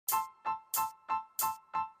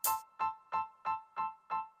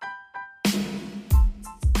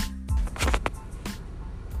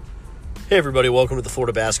Hey everybody, welcome to the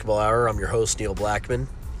Florida Basketball Hour. I'm your host, Neil Blackman.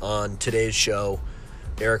 On today's show,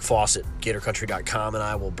 Eric Fawcett, GatorCountry.com, and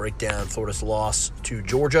I will break down Florida's loss to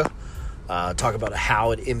Georgia, talk about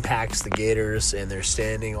how it impacts the Gators and their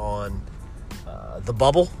standing on the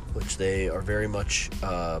bubble, which they are very much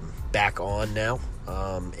back on now,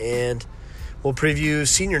 and we'll preview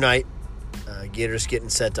senior night, Gators getting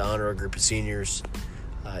set to honor a group of seniors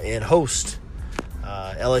and host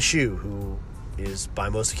LSU, who is by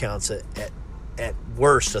most accounts at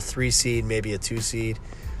worst a 3 seed, maybe a 2 seed.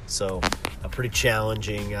 So a pretty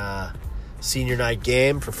challenging senior night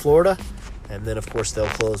game for Florida. And then, of course, they'll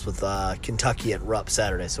close with Kentucky at Rupp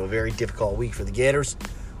Saturday. So a very difficult week for the Gators.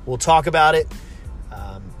 We'll talk about it.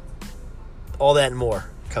 All that and more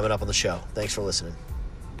coming up on the show. Thanks for listening.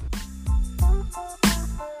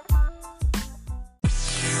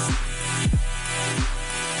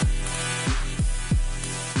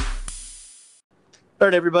 All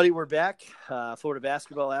right, everybody, we're back. Florida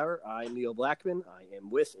Basketball Hour. I'm Neil Blackman. I am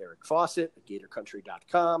with Eric Fawcett at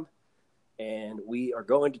GatorCountry.com, and we are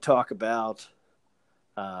going to talk about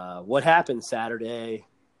what happened Saturday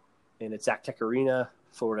in Zacatec Arena.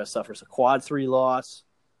 Florida suffers a quad 3 loss,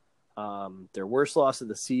 their worst loss of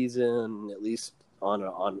the season, at least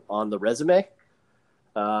on the resume,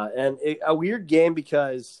 and a weird game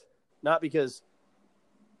not because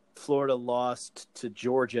Florida lost to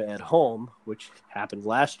Georgia at home, which happened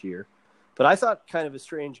last year. But I thought kind of a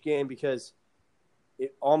strange game because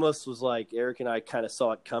it almost was like Eric and I kind of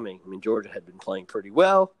saw it coming. I mean, Georgia had been playing pretty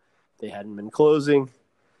well. They hadn't been closing.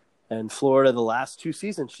 And Florida, the last 2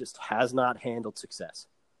 seasons, just has not handled success.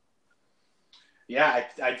 Yeah,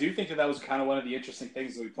 I do think that was kind of one of the interesting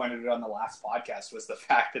things that we pointed out on the last podcast was the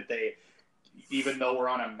fact that they, even though we're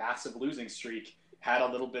on a massive losing streak, had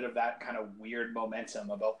a little bit of that kind of weird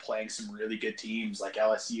momentum about playing some really good teams like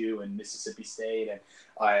LSU and Mississippi State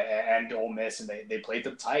and Ole Miss, and they played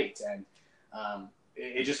them tight. And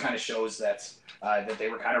it just kind of shows that they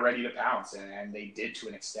were kind of ready to pounce, and they did to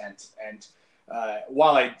an extent. And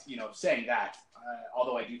while saying that,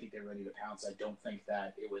 although I do think they're ready to pounce, I don't think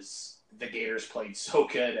that it was the Gators played so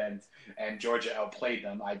good and Georgia outplayed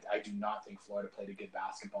them. I do not think Florida played a good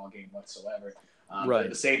basketball game whatsoever. Right. But at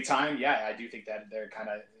the same time, yeah, I do think that they're kind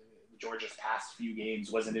of Georgia's past few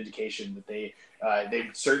games was an indication that they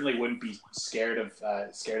certainly wouldn't be scared of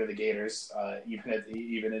the Gators, even at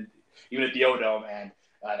the O-Dome, and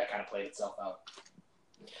that kind of played itself out.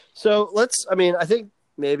 So I think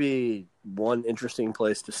maybe one interesting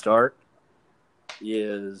place to start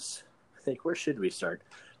is, where should we start?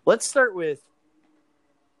 Let's start with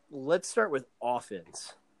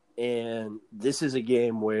offense. And this is a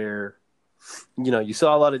game where, you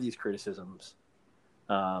saw a lot of these criticisms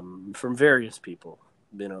from various people.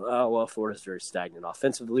 Florida's very stagnant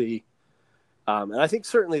offensively. And I think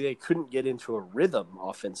certainly they couldn't get into a rhythm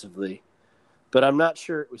offensively. But I'm not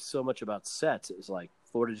sure it was so much about sets. It was like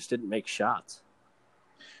Florida just didn't make shots.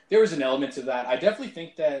 There was an element to that. I definitely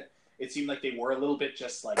think that it seemed like they were a little bit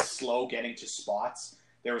just like slow getting to spots.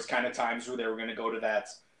 There was kind of times where they were going to go to that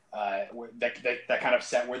kind of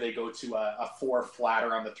set where they go to a 4 flat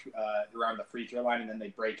around the free throw line, and then they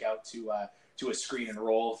break out to a screen and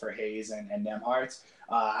roll for Hayes and Nembhard.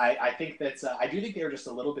 I think that I do think they were just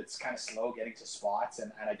a little bit kind of slow getting to spots,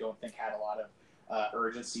 and I don't think had a lot of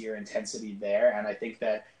urgency or intensity there. And I think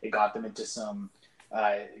that it got them into some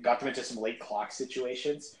late clock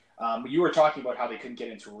situations. You were talking about how they couldn't get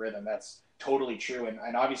into rhythm. That's totally true,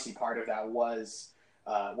 and obviously part of that was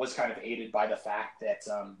kind of aided by the fact that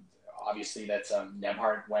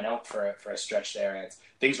Nembhard went out for a stretch there, and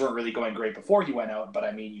things weren't really going great before he went out. But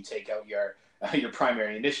I mean, you take out your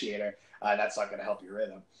primary initiator, that's not going to help your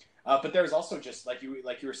rhythm. But there was also just like you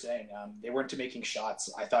were saying, they weren't making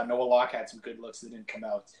shots. I thought Noah Locke had some good looks that didn't come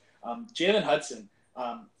out. Jalen Hudson,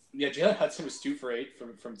 Jalen Hudson was 2 for 8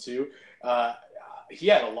 from 2.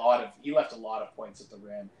 He left a lot of points at the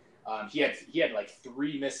rim. He had like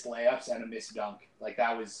 3 missed layups and a missed dunk. Like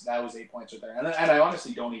that was 8 points right there. And I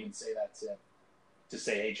honestly don't even say that to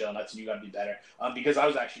say, hey, Jalen Hudson, you got to be better. Because I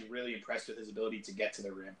was actually really impressed with his ability to get to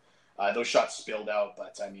the rim. Those shots spilled out,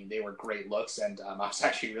 but I mean, they were great looks, and I was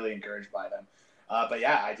actually really encouraged by them. But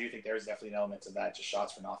yeah, I do think there's definitely an element to that, just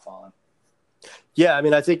shots for not falling. Yeah, I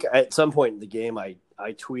mean, I think at some point in the game, I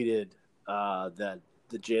tweeted that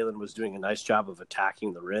Jalen was doing a nice job of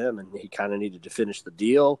attacking the rim, and he kind of needed to finish the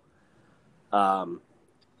deal. But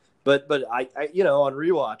I on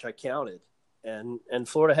rewatch I counted, and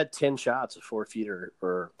Florida had 10 shots of 4 feet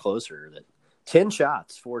or closer. That 10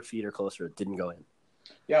 shots 4 feet or closer that didn't go in.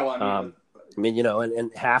 Yeah, well,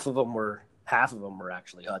 and half of them were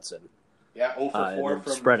actually Hudson. Yeah, 0 for 4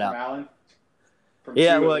 from spread out. Allen.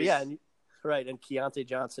 Yeah, well, yeah, right. And Keontae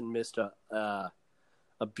Johnson missed a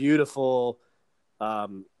beautiful,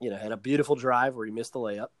 had a beautiful drive where he missed the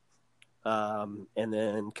layup. And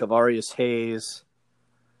then Kavarius Hayes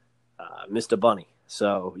missed a bunny.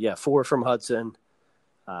 So, 4 from Hudson,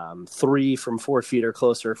 3 from 4 feet or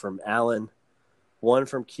closer from Allen, 1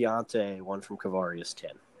 from Keontae, 1 from Kavarius,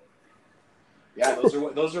 10. Yeah,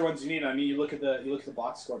 those are ones you need. I mean, you look at the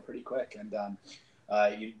box score pretty quick, and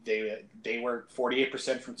they were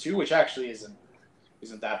 48% from 2, which actually isn't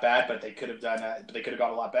that bad, but they could have done. But they could have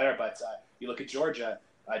gone a lot better. But you look at Georgia.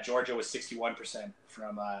 Georgia was 61%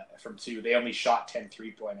 from 2. They only shot 10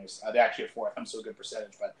 3-pointers. They actually had 4. I'm so good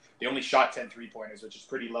percentage, but they only shot 10 3-pointers, which is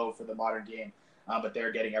pretty low for the modern game. But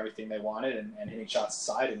they're getting everything they wanted and hitting shots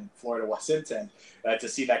aside, and Florida wasn't. And to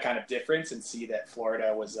see that kind of difference and see that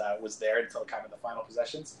Florida was there until kind of the final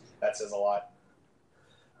possessions, that says a lot.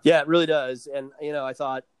 Yeah, it really does. And, I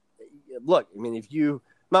thought, look, I mean,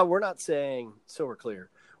 we're not saying, so we're clear,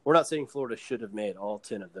 we're not saying Florida should have made all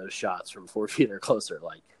 10 of those shots from 4 feet or closer.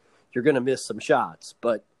 Like, you're going to miss some shots,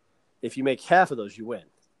 but if you make half of those, you win.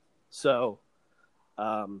 So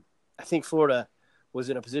I think Florida was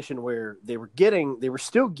in a position where they were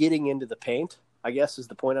still getting into the paint, I guess is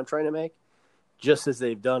the point I'm trying to make, just as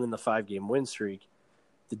they've done in the 5-game win streak.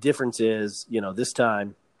 The difference is, this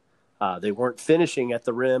time they weren't finishing at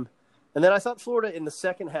the rim. And then I thought Florida in the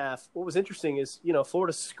second half, what was interesting is,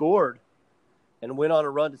 Florida scored and went on a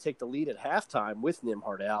run to take the lead at halftime with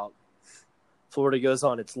Nembhard out. Florida goes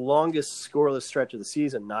on its longest scoreless stretch of the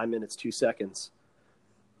season, 9 minutes, 2 seconds,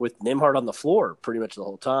 with Nembhard on the floor pretty much the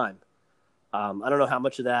whole time. I don't know how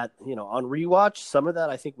much of that, on rewatch, some of that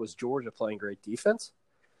I think was Georgia playing great defense.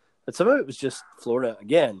 But some of it was just Florida,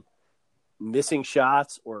 again, missing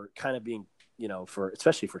shots or kind of being,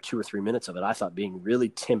 especially for 2 or 3 minutes of it, I thought being really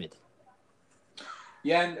timid.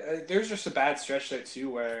 Yeah, and there's just a bad stretch there too,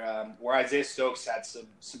 where Isaiah Stokes had some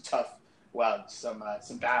tough, some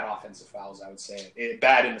bad offensive fouls. I would say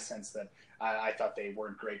bad in the sense that I thought they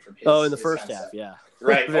weren't great from his. Oh, in the first half, yeah,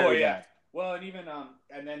 right. Oh, yeah. Bad. Well, and even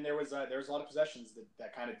and then there was a lot of possessions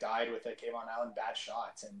that kind of died with Kayvon Allen bad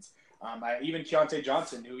shots, and even Keontae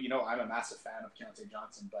Johnson, who I'm a massive fan of Keontae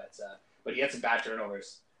Johnson, but he had some bad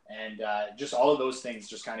turnovers, and just all of those things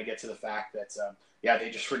just kind of get to the fact that they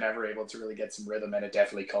just were never able to really get some rhythm, and it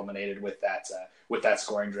definitely culminated with that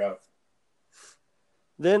scoring drought.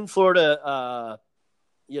 Then Florida,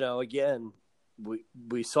 again,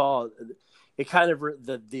 we saw it kind of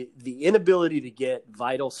the inability to get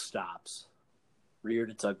vital stops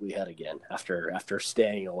reared its ugly head again after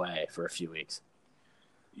staying away for a few weeks.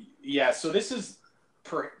 Yeah, so this is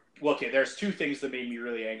there's 2 things that made me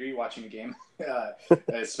really angry watching the game,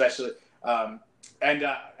 especially.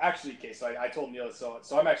 Actually, okay, so I told Neil, so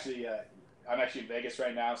I'm actually in Vegas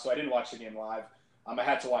right now, so I didn't watch the game live. I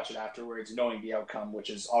had to watch it afterwards, knowing the outcome,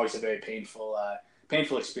 which is always a very painful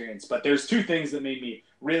experience. But there's 2 things that made me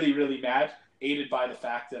really, really mad, aided by the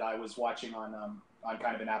fact that I was watching on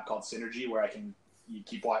kind of an app called Synergy, where I can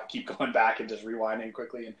keep going back and just rewinding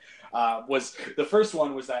quickly. And was the first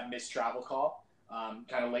one was that missed travel call,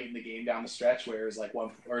 kind of late in the game down the stretch, where it was like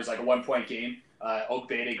a 1-point game.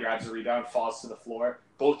 Ogbede grabs the rebound, falls to the floor.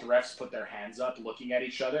 Both refs put their hands up, looking at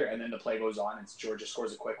each other, and then the play goes on, and Georgia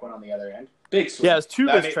scores a quick one on the other end. Big swing. Yeah, it was 2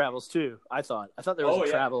 missed travels too. I thought there was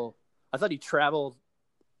travel. I thought he traveled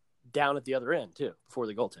down at the other end too before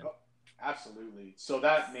the goaltend. Oh, absolutely. So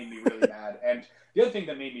that made me really mad. And the other thing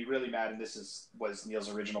that made me really mad, and this was Neil's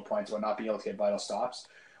original point about not being able to get vital stops,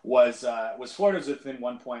 was Florida's within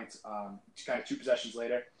 1 point, kind of 2 possessions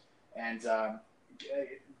later, and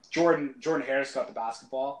Jordan Harris got the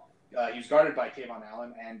basketball. He was guarded by Kayvon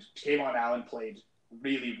Allen, and Kayvon Allen played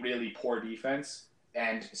really, really poor defense.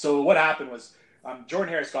 And so what happened was Jordan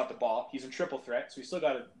Harris got the ball. He's in triple threat, so he's still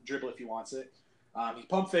got to dribble if he wants it. He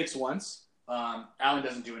pump fakes once. Allen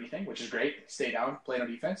doesn't do anything, which is great. Stay down, play no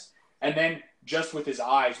defense. And then just with his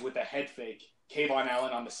eyes, with a head fake, Kayvon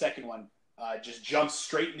Allen on the second one just jumps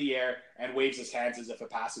straight in the air and waves his hands as if a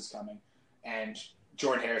pass is coming. And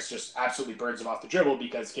Jordan Harris just absolutely burns him off the dribble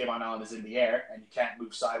because Kayvon Allen is in the air and you can't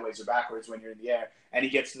move sideways or backwards when you're in the air. And he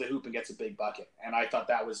gets to the hoop and gets a big bucket. And I thought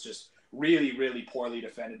that was just really, really poorly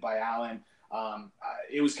defended by Allen.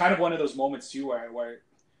 It was kind of one of those moments too where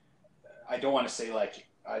I don't want to say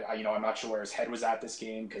I'm not sure where his head was at this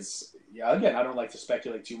game because again, I don't like to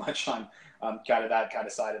speculate too much on kind of that kind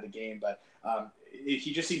of side of the game, but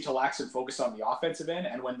he just seemed to lack some focus on the offensive end.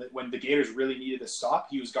 And when the Gators really needed a stop,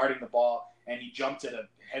 he was guarding the ball and he jumped at a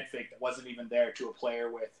head fake that wasn't even there to a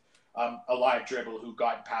player with a live dribble who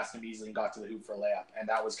got past him easily and got to the hoop for a layup. And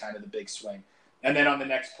that was kind of the big swing. And then on the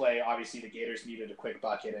next play, obviously the Gators needed a quick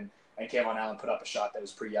bucket, and and Kayvon Allen put up a shot that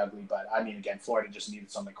was pretty ugly. But I mean, again, Florida just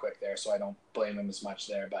needed something quick there, so I don't blame him as much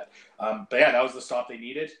there. But yeah, that was the stop they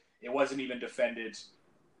needed. It wasn't even defended.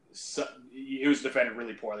 So, it was defended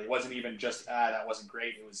really poorly. It wasn't even just that wasn't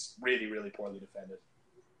great. It was really, really poorly defended.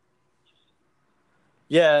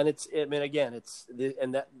 Yeah, and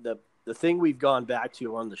the thing we've gone back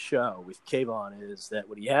to on the show with Kayvon is that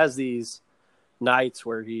when he has these nights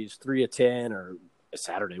where he's 3 of 10 or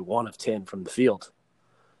Saturday 1 of 10 from the field,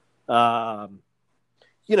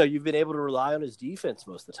 you've been able to rely on his defense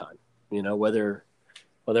most of the time. Whether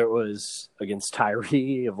it was against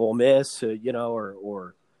Tyree of Ole Miss,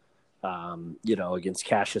 or against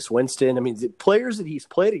Cassius Winston. I mean, the players that he's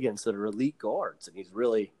played against that are elite guards, and he's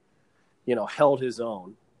really, held his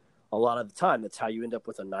own a lot of the time. That's how you end up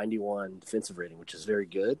with a 91 defensive rating, which is very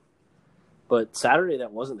good. But Saturday,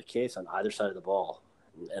 that wasn't the case on either side of the ball.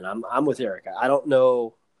 And I'm with Eric. I don't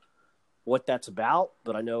know what that's about,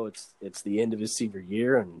 but I know it's the end of his senior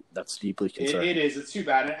year, and that's deeply concerning. It is. It's too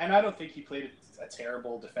bad. And I don't think he played a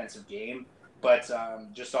terrible defensive game. But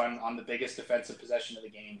just on the biggest defensive possession of the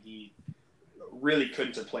game, he really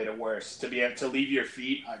couldn't have played it worse. To be able to leave your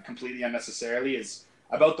feet completely unnecessarily is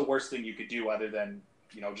about the worst thing you could do, other than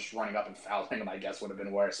just running up and fouling him. I guess would have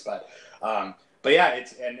been worse. But yeah,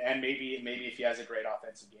 it's and maybe if he has a great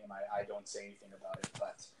offensive game, I don't say anything about it.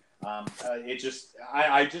 But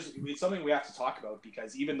it's something we have to talk about,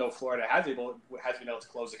 because even though Florida has been able to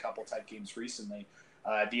close a couple tight games recently.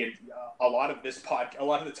 A lot of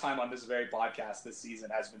the time on this very podcast this season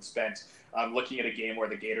has been spent looking at a game where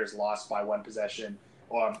the Gators lost by one possession,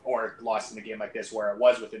 or lost in a game like this where it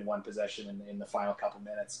was within one possession in the final couple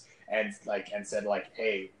minutes, and said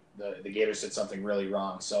hey, the Gators did something really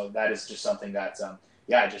wrong. So that is just something that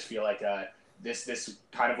I just feel like this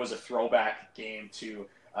kind of was a throwback game to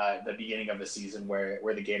the beginning of the season where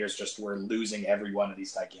the Gators just were losing every one of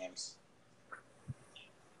these tight games.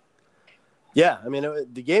 Yeah, I mean,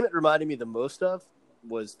 the game it reminded me the most of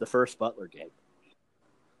was the first Butler game,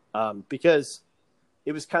 because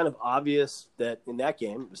it was kind of obvious that in that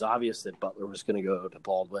game, it was obvious that Butler was going to go to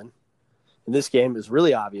Baldwin. In this game, it was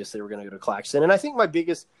really obvious they were going to go to Claxton. And I think my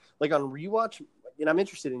biggest, on rewatch, and I'm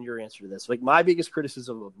interested in your answer to this, my biggest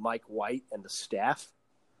criticism of Mike White and the staff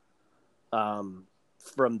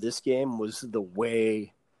from this game was the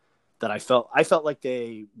way that I felt like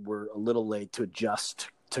they were a little late to adjust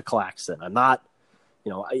to Claxton. I'm not,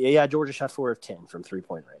 Georgia shot 4 of 10 from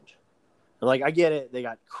 3-point range. And I get it. They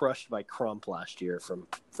got crushed by Crump last year from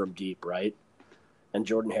deep, right? And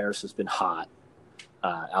Jordan Harris has been hot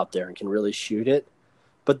out there and can really shoot it.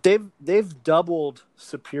 But they've doubled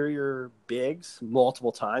superior bigs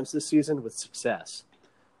multiple times this season with success.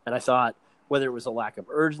 And I thought whether it was a lack of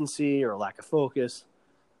urgency or a lack of focus,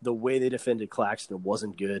 the way they defended Claxton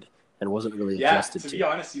wasn't good. And wasn't really adjusted to. To be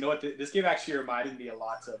honest, you know what? This game actually reminded me a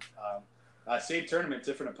lot of same tournament,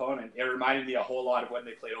 different opponent. It reminded me a whole lot of when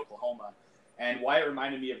they played Oklahoma. And why it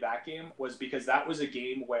reminded me of that game was because that was a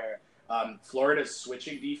game where Florida's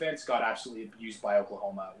switching defense got absolutely abused by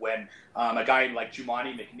Oklahoma. When a guy like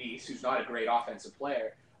Jumani McNeese, who's not a great offensive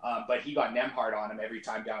player, but he got Nembhard on him every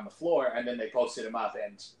time down the floor, and then they posted him up.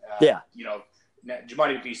 And,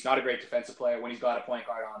 Jumani McNeese, not a great defensive player. When he's got a point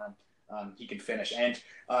guard on him, he can finish. And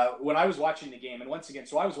when I was watching the game, and once again,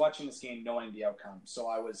 so I was watching this game knowing the outcome. So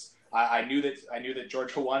I knew that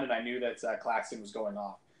Georgia won, and I knew that Claxton was going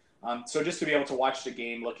off. So just to be able to watch the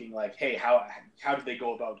game looking like, hey, how did they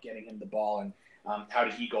go about getting him the ball, and how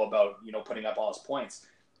did he go about putting up all his points?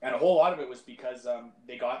 And a whole lot of it was because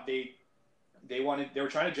they were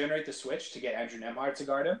trying to generate the switch to get Andrew Nembhard to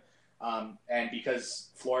guard him, and because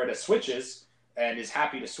Florida switches and is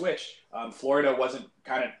happy to switch, Florida wasn't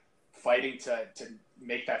kind of fighting to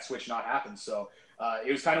make that switch not happen. So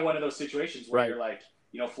it was kind of one of those situations where you're like,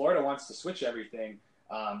 Florida wants to switch everything,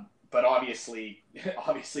 but obviously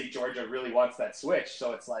Georgia really wants that switch.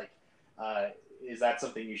 So it's like, is that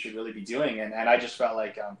something you should really be doing? And I just felt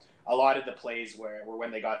like a lot of the plays were when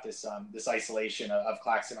they got this isolation of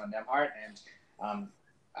Claxton on Nembhard, and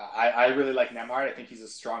I really like Nembhard. I think he's a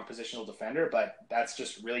strong positional defender, but that's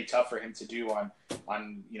just really tough for him to do on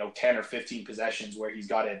 10 or 15 possessions where he's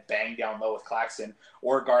got to bang down low with Claxton,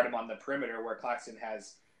 or guard him on the perimeter where Claxton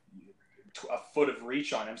has a foot of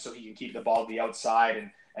reach on him so he can keep the ball to the outside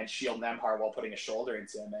and shield Nembhard while putting a shoulder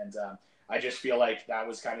into him. And I just feel like that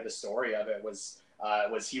was kind of the story of it was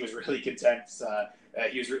he was really content.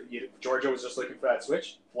 Georgia was just looking for that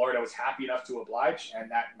switch. Florida was happy enough to oblige, and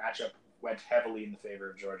that matchup went heavily in the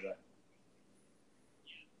favor of Georgia.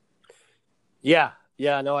 Yeah,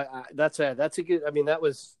 no, that's a good. I mean, that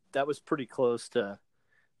was pretty close to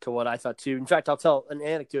what I thought too. In fact, I'll tell an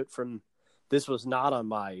anecdote from this was not on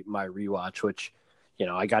my rewatch, which, I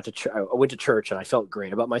I went to church and I felt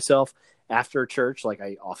great about myself after church, like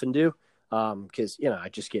I often do. Because, I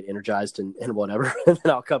just get energized and whatever. And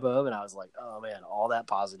then I'll come home and I was like, oh man, all that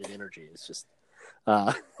positive energy is just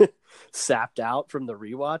sapped out from the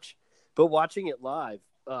rewatch. But watching it live,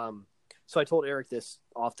 so I told Eric this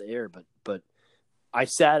off the air, but I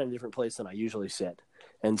sat in a different place than I usually sit.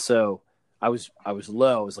 And so I was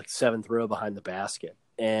low. I was like 7th row behind the basket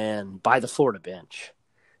and by the Florida bench.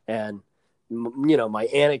 And, my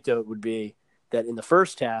anecdote would be that in the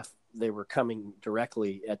first half, they were coming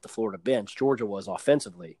directly at the Florida bench. Georgia was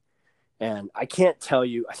offensively. And I can't tell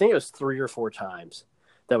you, I think it was 3 or 4 times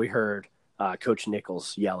that we heard Coach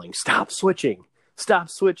Nichols yelling, stop switching.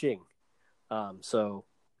 So,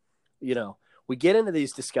 we get into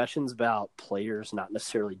these discussions about players not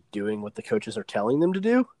necessarily doing what the coaches are telling them to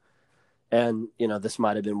do. And, this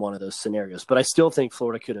might have been one of those scenarios. But I still think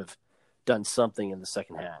Florida could have done something in the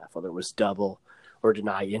second half, whether it was double or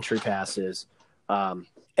deny entry passes.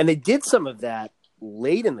 And they did some of that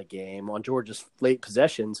late in the game on Georgia's late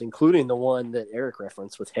possessions, including the one that Eric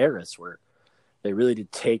referenced with Harris, where they really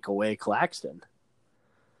did take away Claxton.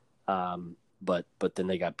 But then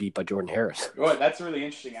they got beat by Jordan Harris. Well, that's a really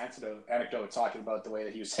interesting anecdote talking about the way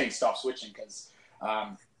that he was saying stop switching, because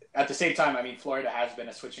at the same time, I mean, Florida has been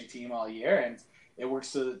a switching team all year, and it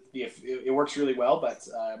works really well, but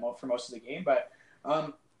for most of the game. But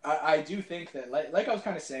I do think that, like I was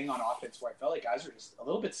kind of saying on offense, where I felt like guys were just a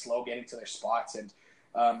little bit slow getting to their spots, and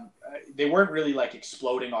they weren't really like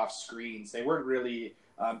exploding off screens. They weren't really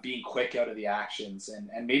being quick out of the actions,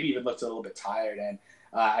 and maybe even looked a little bit tired. And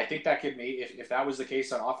I think that could maybe, if that was the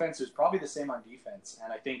case on offense, it was probably the same on defense.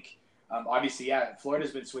 And I think obviously,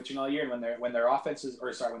 Florida's been switching all year, and when their when their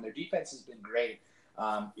defense has been great,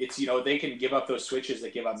 it's they can give up those switches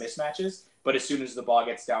that give up mismatches. But as soon as the ball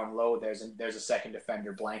gets down low, there's a second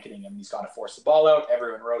defender blanketing him. He's got to force the ball out.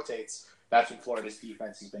 Everyone rotates. That's when Florida's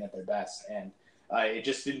defense has been at their best, and it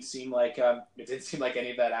just didn't seem like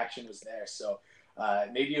any of that action was there. So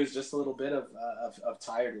maybe it was just a little bit of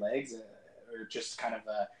tired legs, or just kind of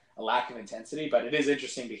a lack of intensity. But it is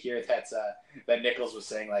interesting to hear that Nichols was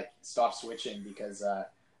saying like stop switching, because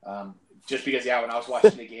when I was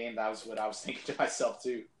watching the game, that was what I was thinking to myself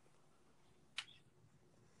too.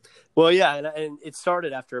 Well, yeah, and it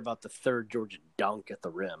started after about the third Georgia dunk at the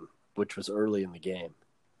rim, which was early in the game.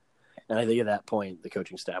 And I think at that point, the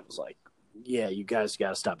coaching staff was like, yeah, you guys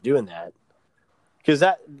got to stop doing that. Because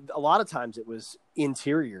a lot of times it was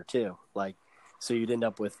interior too. Like, so you'd end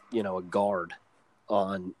up with, a guard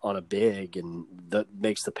on a big, and that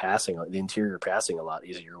makes the interior passing a lot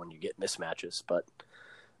easier when you get mismatches. But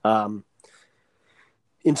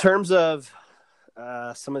in terms of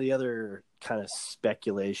some of the other kind of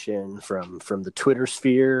speculation from the Twitter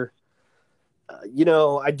sphere,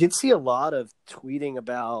 I did see a lot of tweeting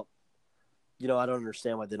about, I don't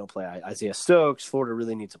understand why they don't play Isaiah Stokes. Florida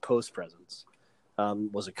really needs a post presence.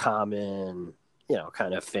 Was a common,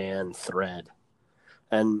 kind of fan thread.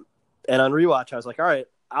 And on rewatch, I was like, all right,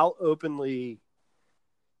 I'll openly,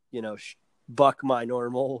 buck my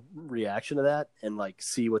normal reaction to that and like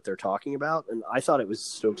see what they're talking about. And I thought it was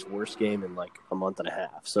Stokes' worst game in like a month and a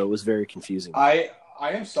half. So it was very confusing. I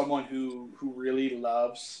am someone who really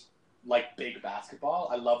loves like big basketball.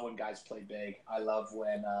 I love when guys play big. I love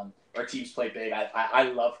when our teams play big. I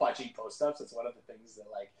love watching post-ups. It's one of the things that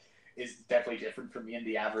like is definitely different from me and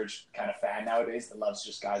the average kind of fan nowadays that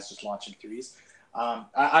loves guys just launching threes.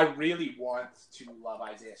 I really want to love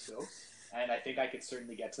Isaiah Stokes, and I think I could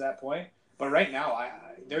certainly get to that point. But right now,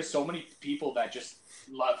 there's so many people that just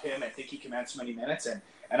love him and think he commands so many minutes, and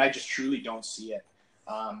I just truly don't see it.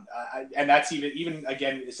 And that's even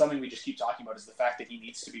again, something we just keep talking about is the fact that he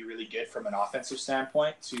needs to be really good from an offensive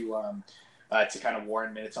standpoint to kind of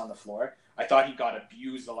warrant minutes on the floor. I thought he got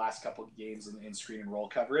abused the last couple of games in screen and roll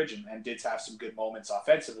coverage, and did have some good moments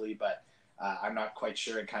offensively, but I'm not quite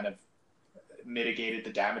sure it kind of mitigated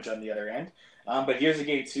the damage on the other end. But here's a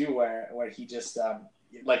game too where he just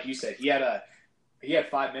like you said, he had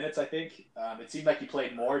 5 minutes, I think. It seemed like he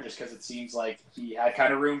played more just because it seems like he had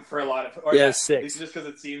kind of room for a lot of... Or 6. Just because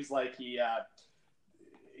it seems like he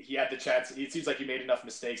had the chance. It seems like he made enough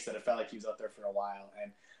mistakes that it felt like he was out there for a while.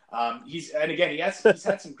 And he's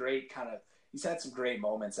had some great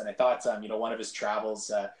moments. And I thought, one of his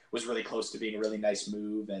travels was really close to being a really nice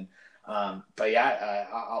move. And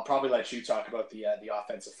I'll probably let you talk about the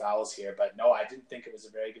offensive fouls here. But no, I didn't think it was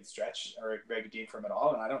a very good stretch or a very good game for him at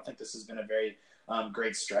all. And I don't think this has been a very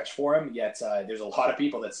great stretch for him. Yet there's a lot of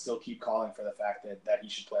people that still keep calling for the fact that he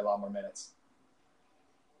should play a lot more minutes.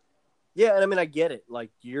 Yeah, and I mean, I get it. Like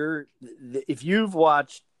if you've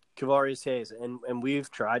watched Kavarius Hayes, and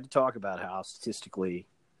we've tried to talk about how statistically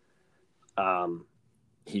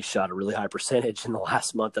he shot a really high percentage in the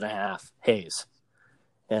last month and a half, Hayes,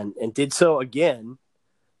 and did so again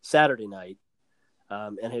Saturday night,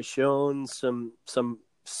 and has shown some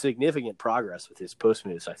significant progress with his post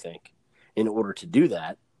moves, I think, in order to do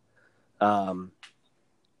that.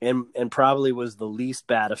 And probably was the least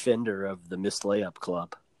bad offender of the missed layup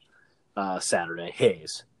club Saturday,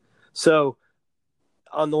 Hayes. So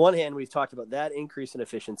on the one hand, we've talked about that increase in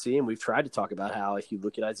efficiency, and we've tried to talk about how if you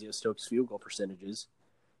look at Isaiah Stokes' field goal percentages,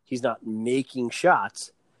 he's not making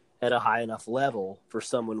shots at a high enough level for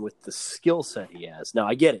someone with the skill set he has. Now,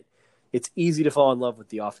 I get it. It's easy to fall in love with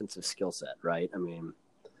the offensive skill set, right? I mean,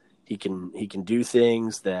 he can do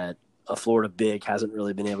things that a Florida big hasn't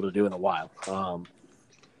really been able to do in a while.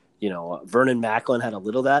 Vernon Macklin had a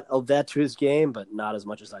little of that to his game, but not as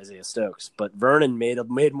much as Isaiah Stokes. But Vernon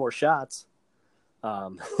made more shots.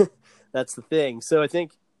 That's the thing. So I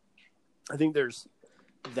think there's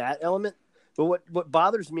that element. But what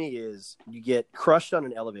bothers me is you get crushed on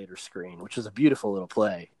an elevator screen, which is a beautiful little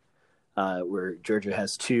play, where Georgia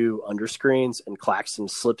has two under screens and Claxton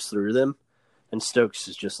slips through them, and Stokes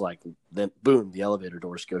is just like, then boom, the elevator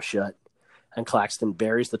doors go shut, and Claxton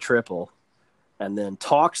buries the triple, and then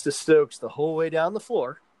talks to Stokes the whole way down the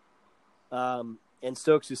floor. And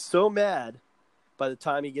Stokes is so mad by the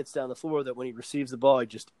time he gets down the floor that when he receives the ball, he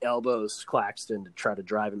just elbows Claxton to try to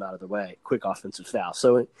drive him out of the way. Quick offensive foul.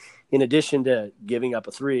 So in addition to giving up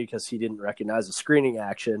a three because he didn't recognize the screening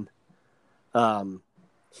action,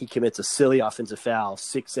 he commits a silly offensive foul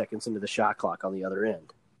 6 seconds into the shot clock on the other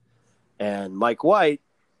end. And Mike White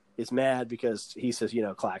is mad because he says,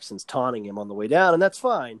 Claxton's taunting him on the way down, and that's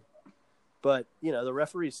fine. But, the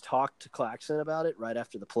referees talked to Claxton about it right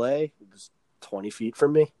after the play. It was 20 feet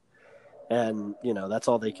from me. And, that's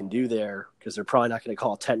all they can do there because they're probably not going to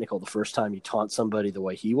call technical the first time you taunt somebody the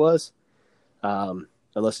way he was,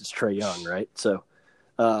 unless it's Trae Young, right? So,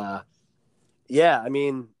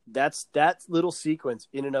 that's that little sequence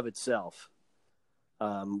in and of itself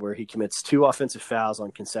where he commits two offensive fouls on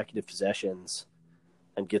consecutive possessions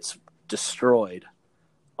and gets destroyed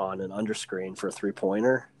on an underscreen for a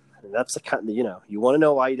three-pointer. And that's the kind of, you want to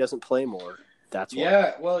know why he doesn't play more. That's why.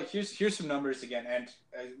 Yeah, well, here's some numbers again, and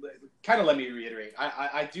kind of let me reiterate.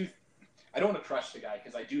 I don't want to crush the guy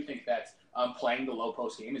because I do think that playing the low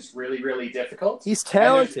post game is really, really difficult. He's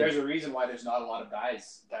talented. There's a reason why there's not a lot of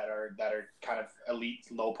guys that are kind of elite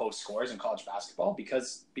low post scorers in college basketball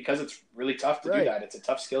because it's really tough to do that. It's a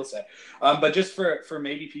tough skill set. But just for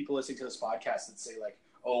maybe people listening to this podcast that say like,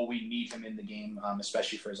 oh, we need him in the game,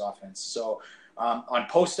 especially for his offense. So on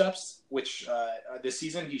post-ups, which this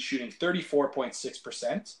season he's shooting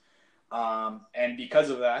 34.6%. And because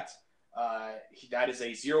of that, that is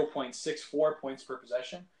a 0.64 points per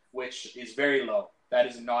possession, which is very low. That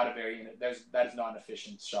is not that is not an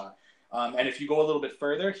efficient shot. And if you go a little bit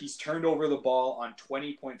further, he's turned over the ball on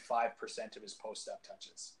 20.5% of his post-up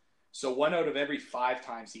touches. So 1 out of every 5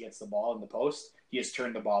 times he gets the ball in the post, he has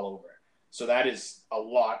turned the ball over. So that is a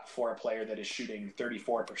lot for a player that is shooting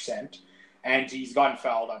 34%. And he's gotten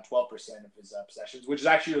fouled on 12% of his possessions, which is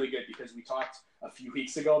actually really good because we talked a few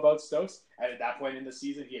weeks ago about Stokes. And at that point in the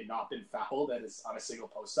season, he had not been fouled on a single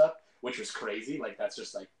post-up, which was crazy. Like, that's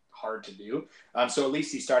just, hard to do. So at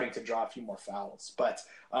least he's starting to draw a few more fouls. But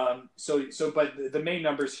but the main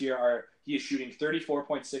numbers here are he is shooting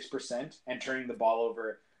 34.6% and turning the ball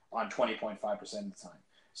over on 20.5% of the time.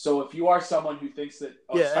 So if you are someone who thinks that,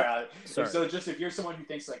 So just if you're someone who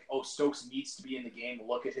thinks Stokes needs to be in the game,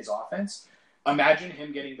 look at his offense. Imagine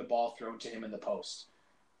him getting the ball thrown to him in the post.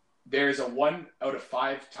 There's a 1 out of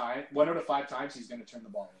 5 times he's going to turn the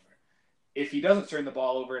ball over. If he doesn't turn the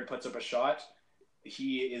ball over and puts up a shot,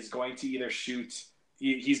 he is going to either shoot.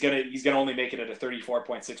 He's going to only make it at a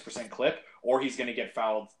 34.6% clip, or he's going to get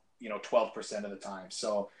fouled, 12% of the time.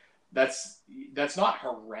 So that's not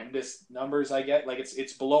horrendous numbers. I get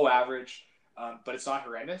it's below average, but it's not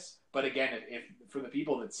horrendous. But again, if for the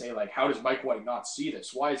people that say how does Mike White not see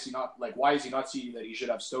this? Why is he not seeing that he should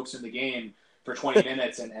have Stokes in the game for 20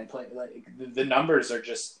 minutes and play? The numbers are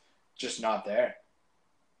just not there.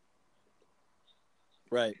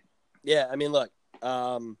 Right. Yeah. I mean, look,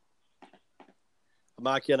 am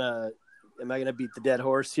I gonna beat the dead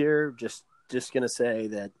horse here? Just gonna say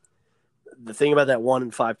that the thing about that 1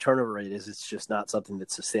 in 5 turnover rate is it's just not something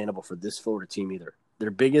that's sustainable for this Florida team either.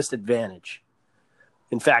 Their biggest advantage,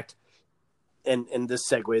 in fact, and this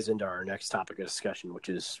segues into our next topic of discussion, which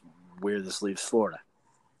is where this leaves Florida.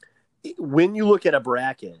 When you look at a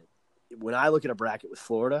bracket, when I look at a bracket with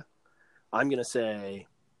Florida, I'm going to say,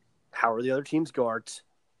 how are the other teams' guards,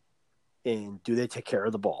 and do they take care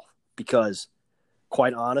of the ball? because,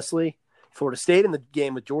 quite honestly, Florida stayed in the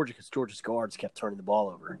game with Georgia because Georgia's guards kept turning the ball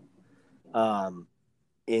over.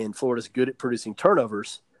 And Florida's good at producing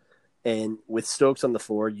turnovers. And with Stokes on the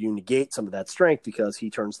floor, you negate some of that strength because he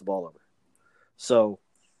turns the ball over. So,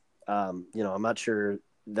 I'm not sure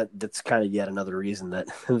that's kind of yet another reason that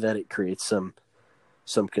it creates some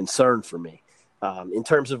concern for me. In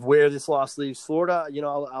terms of where this loss leaves Florida,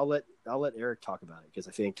 I'll let Eric talk about it because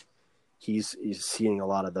I think he's seeing a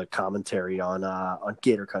lot of the commentary on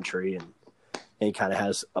Gator Country and he kind of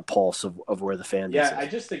has a pulse of where the fan base is. Yeah, I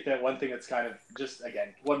just think that one thing that's kind of just,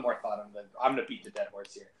 again, one more thought I'm going to beat the dead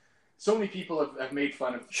horse here. So many people have made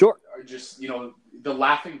fun of just, the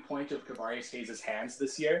laughing point of Kavarius Hayes' hands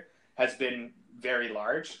this year has been very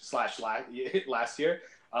large last year.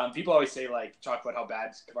 People always say, talk about how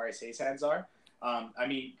bad Kavarius Hayes' hands are.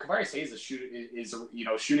 Kavarius Hayes is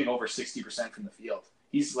shooting over 60% from the field.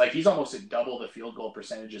 He's almost at double the field goal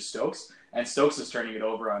percentage as Stokes, and Stokes is turning it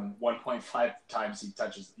over on 1.5 times he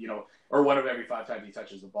touches, or 1 of every 5 times he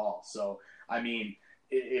touches the ball. So,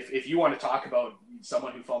 if you want to talk about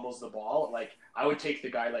someone who fumbles the ball, I would take the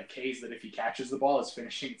guy like Hayes that if he catches the ball is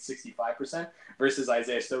finishing at 65% versus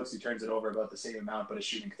Isaiah Stokes who turns it over about the same amount but is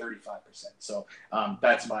shooting 35%. So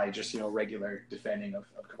that's my just regular defending of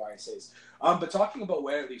Kavarius Hayes. But talking about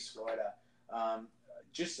where it leaves Florida,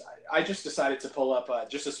 I just decided to pull up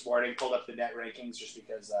just this morning, pulled up the net rankings just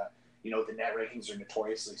because the net rankings are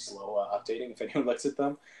notoriously slow updating if anyone looks at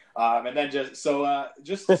them. And then just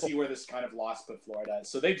to see where this kind of loss put Florida.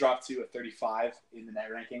 So they dropped to a 35 in the net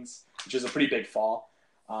rankings, which is a pretty big fall.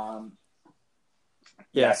 So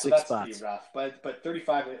that's spots. Pretty rough. But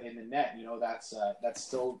 35 in the net, that's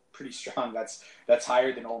still pretty strong. That's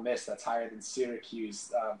higher than Ole Miss. That's higher than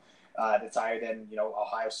Syracuse. That's higher than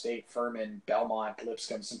Ohio State, Furman, Belmont,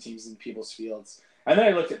 Lipscomb, some teams in People's Fields. And then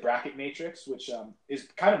I looked at Bracket Matrix, which is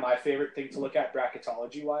kind of my favorite thing to look at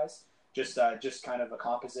bracketology wise. Just kind of a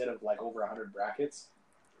composite of over 100 brackets.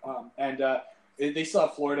 They still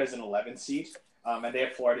have Florida as an 11 seed, and they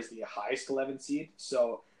have Florida as the highest 11 seed.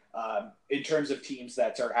 So in terms of teams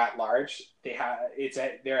that are at large,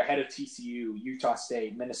 they're ahead of TCU, Utah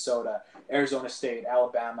State, Minnesota, Arizona State,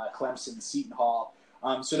 Alabama, Clemson, Seton Hall.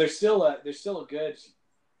 So there's still a good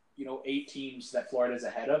 8 teams that Florida's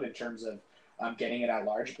ahead of in terms of getting an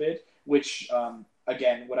at-large bid, which,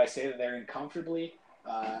 again, would I say that they're in comfortably?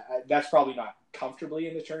 That's probably not comfortably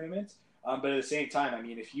in the tournament. But at the same time,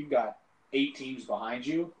 if you've got 8 teams behind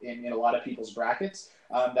you in a lot of people's brackets,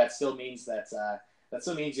 that still means you're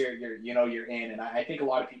in. And I think a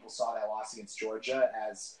lot of people saw that loss against Georgia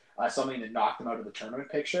as something that knocked them out of the tournament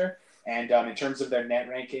picture. And in terms of their net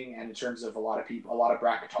ranking and in terms of a lot of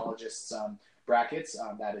bracketologists' brackets,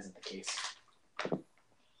 that isn't the case.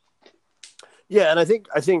 Yeah, and I think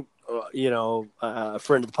a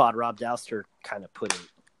friend of the pod, Rob Douster, kind of put it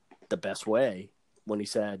the best way when he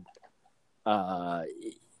said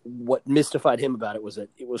what mystified him about it was that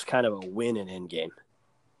it was kind of a win and end game,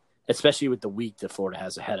 especially with the week that Florida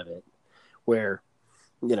has ahead of it, where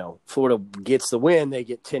Florida gets the win, they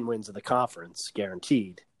get 10 wins of the conference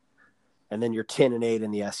guaranteed, and then you're 10-8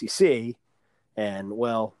 in the SEC, and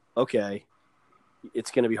okay,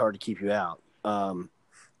 it's going to be hard to keep you out.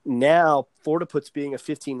 Now, Florida puts being a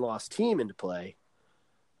 15-loss team into play,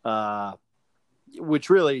 which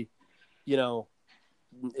really,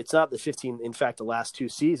 it's not the 15. In fact, the last 2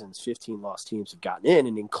 seasons, 15-loss teams have gotten in,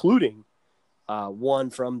 and including one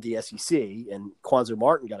from the SEC. And Quanzo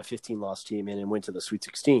Martin got a 15-loss team in and went to the Sweet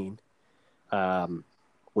 16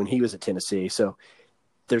 when he was at Tennessee. So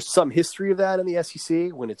there's some history of that in the SEC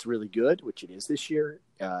when it's really good, which it is this year,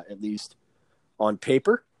 at least on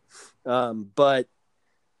paper. But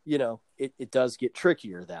it does get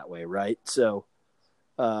trickier that way, right? So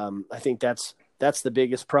I think that's the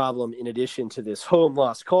biggest problem in addition to this home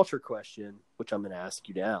loss culture question, which I'm going to ask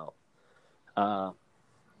you now,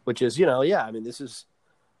 which is, this is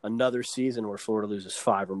another season where Florida loses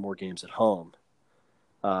 5 or more games at home.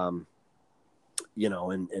 And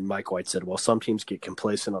Mike White said, well, some teams get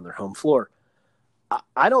complacent on their home floor.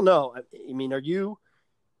 I don't know. Are you –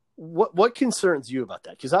 what concerns you about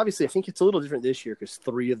that? Because obviously I think it's a little different this year because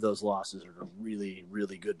 3 of those losses are really,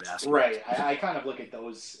 really good basketball. Right. I kind of look at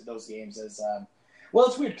those games as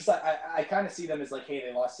it's weird because I kind of see them as hey,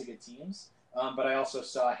 they lost to good teams. But I also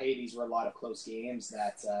saw, hey, these were a lot of close games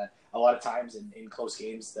that a lot of times in close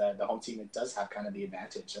games, the home team does have kind of the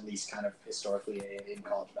advantage, at least kind of historically in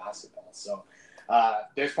college basketball. So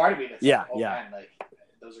there's part of me that's man,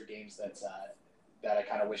 those are games that I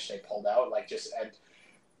kind of wish they pulled out,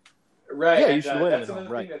 right. Yeah, and, you should win that's it all,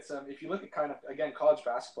 another right. thing that's if you look at kind of, again, college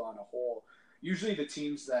basketball on a whole, usually the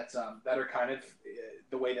teams that are kind of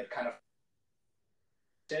the way that kind of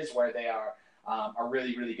is, where they are a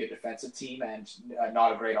really, really good defensive team and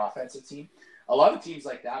not a great offensive team. A lot of teams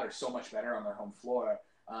like that are so much better on their home floor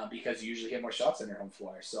because you usually get more shots on your home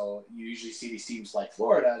floor. So you usually see these teams like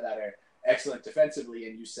Florida that are excellent defensively,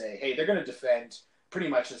 and you say, hey, they're going to defend pretty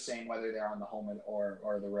much the same whether they're on the home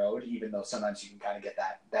or the road, even though sometimes you can kind of get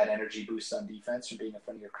that energy boost on defense from being in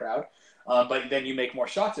front of your crowd. But then you make more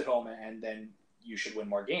shots at home, and then you should win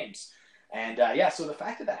more games. And so the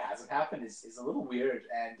fact that hasn't happened is a little weird.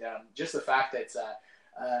 And just the fact that,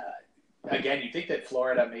 again, you think that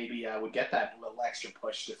Florida maybe would get that little extra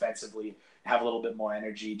push defensively, have a little bit more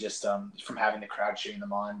energy just from having the crowd cheering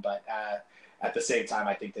them on. But at the same time,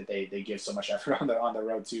 I think that they give so much effort on the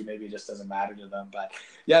road too. Maybe it just doesn't matter to them. But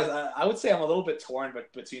yeah, I would say I'm a little bit torn, but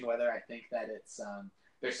between whether I think that it's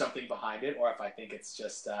there's something behind it, or if I think it's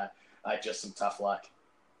just some tough luck.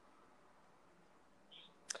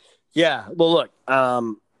 Yeah, well, look,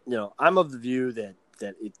 I'm of the view that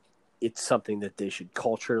it's something that they should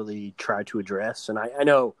culturally try to address. And I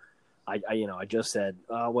know, I just said,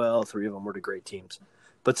 three of them were the great teams.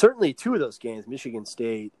 But certainly two of those games, Michigan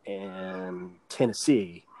State and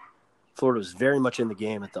Tennessee, Florida was very much in the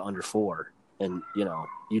game at the under 4. And,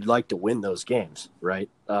 you'd like to win those games, right,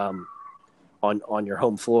 on your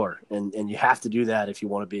home floor. And you have to do that if you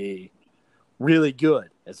want to be really good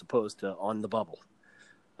as opposed to on the bubble.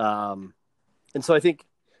 And so I think,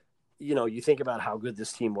 you think about how good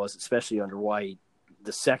this team was, especially under White,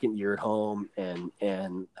 the second year at home,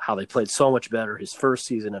 and how they played so much better his first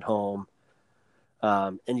season at home.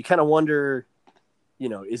 And you kind of wonder,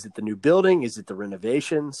 is it the new building? Is it the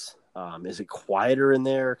renovations? Is it quieter in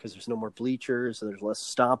there because there's no more bleachers and there's less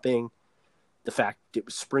stomping? The fact it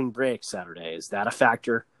was spring break Saturday, is that a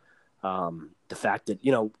factor? The fact that,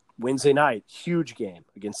 Wednesday night, huge game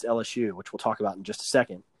against LSU, which we'll talk about in just a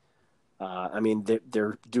second.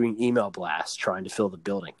 They're doing email blasts trying to fill the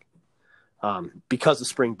building because of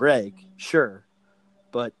spring break, sure.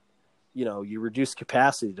 But, you reduce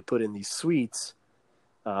capacity to put in these suites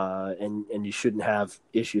and you shouldn't have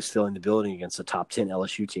issues filling the building against a top 10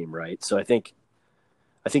 LSU team, right? So I think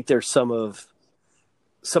there's some of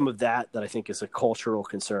that I think is a cultural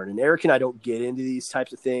concern. And Eric and I don't get into these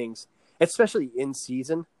types of things, especially in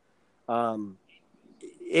season.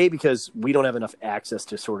 Because we don't have enough access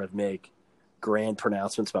to sort of make grand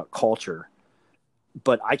pronouncements about culture,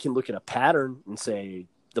 but I can look at a pattern and say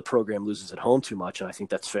the program loses at home too much, and I think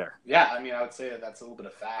that's fair. Yeah, I would say that that's a little bit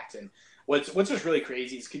of fact. And what's just really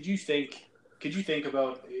crazy is could you think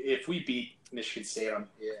about if we beat Michigan State on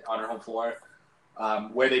our home floor,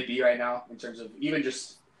 where they'd be right now in terms of even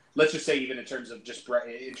just let's just say even in terms of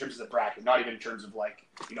the bracket, not even in terms of Well,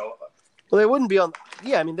 they wouldn't be on.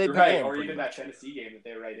 Yeah, they'd be right, or even that Tennessee game that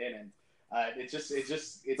they were right in, and it's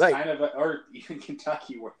right. Kind of, or even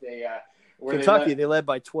Kentucky where they led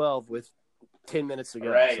by 12 with 10 minutes to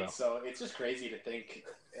go. Right, so it's just crazy to think,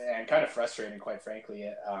 and kind of frustrating, quite frankly,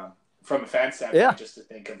 from a fan standpoint, just to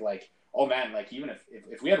think of oh man, even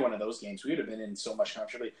if we had one of those games, we would have been in so much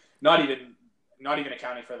comfortably. Not even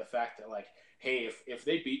accounting for the fact that hey, if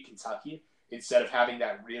they beat Kentucky instead of having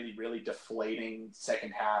that really, really deflating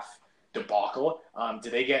second half debacle, do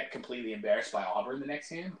they get completely embarrassed by Auburn the next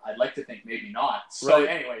game? I'd like to think maybe not. So,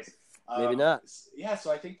 anyways, maybe not. Yeah,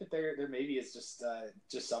 so I think that there maybe is just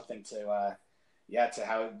something to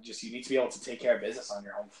how just you need to be able to take care of business on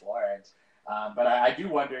your home floor. And but I do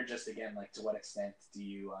wonder just again to what extent do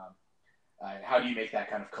you how do you make that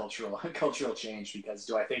kind of cultural change? Because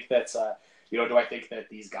do I think that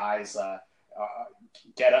these guys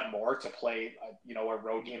get up more to play a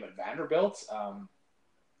road game at Vanderbilt?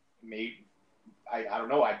 Maybe I don't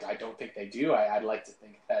know. I don't think they do. I'd like to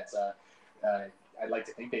think that I'd like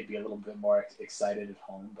to think they'd be a little bit more excited at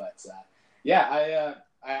home. But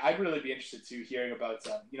I'd really be interested too hearing about.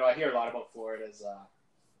 I hear a lot about Florida's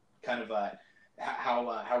kind of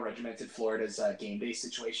how regimented Florida's game day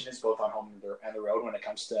situation is, both on home and the road when it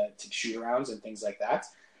comes to shoot-arounds and things like that.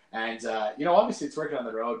 And, obviously it's working on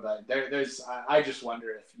the road, but I just wonder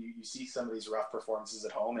if you see some of these rough performances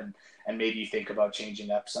at home and maybe you think about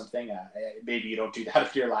changing up something. Maybe you don't do that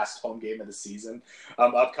for your last home game of the season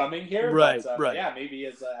upcoming here. Right, but, right. Yeah, maybe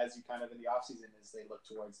as you kind of in the offseason, as they look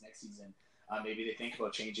towards next season, maybe they think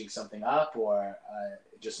about changing something up or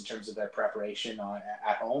just in terms of their preparation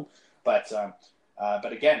at home. But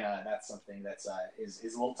again, that's something that's is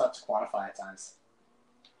a little tough to quantify at times.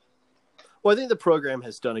 Well, I think the program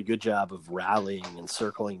has done a good job of rallying and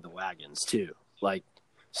circling the wagons too.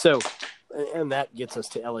 And that gets us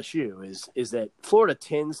to LSU is that Florida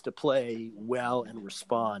tends to play well and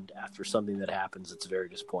respond after something that happens that's very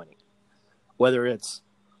disappointing. Whether it's,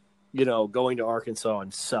 going to Arkansas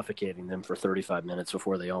and suffocating them for 35 minutes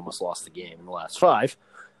before they almost lost the game in the last 5.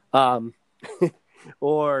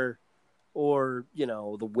 Or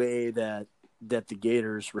the way that the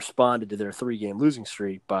Gators responded to their 3-game losing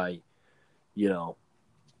streak by,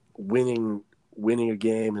 winning a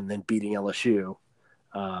game and then beating LSU.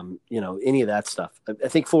 Any of that stuff. I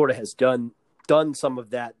think Florida has done some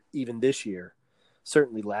of that even this year.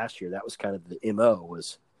 Certainly last year, that was kind of the MO,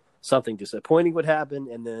 was something disappointing would happen,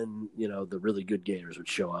 and then, the really good Gators would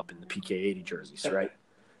show up in the PK80 jerseys, right?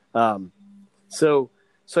 So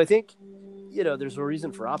I think, there's a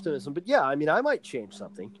reason for optimism. But, yeah, I mean, I might change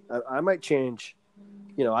something. I might change,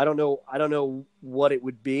 I don't know what it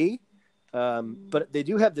would be. But they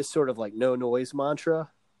do have this sort of like no noise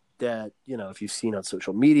mantra that, if you've seen on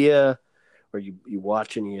social media or you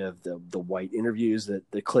watch any of the white interviews,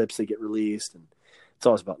 the clips that get released, and it's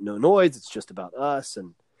always about no noise. It's just about us.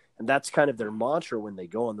 And that's kind of their mantra when they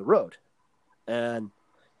go on the road. And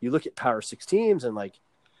you look at Power 6 teams and, like,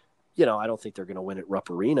 I don't think they're going to win at Rupp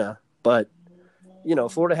Arena, but,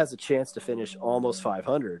 Florida has a chance to finish almost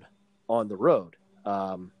 500 on the road.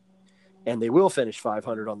 And they will finish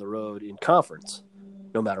 500 on the road in conference,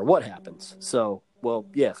 no matter what happens. So,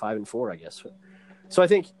 5-4, I guess. So I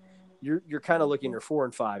think you're kind of looking at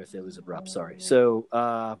 4-5 if they lose at Rupp. Sorry. So,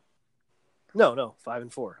 no,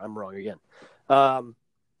 5-4. I'm wrong again.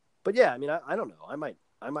 But yeah, I mean, I don't know.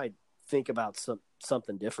 I might think about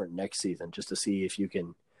something different next season just to see if you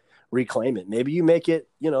can reclaim it. Maybe you make it,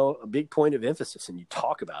 a big point of emphasis and you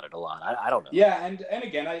talk about it a lot. I don't know. Yeah, and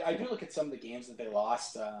again, I do look at some of the games that they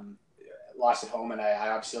lost at home, and I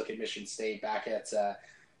obviously look at Michigan State back at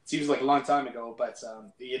it seems like a long time ago, but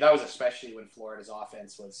that was especially when Florida's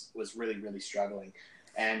offense was really, really struggling.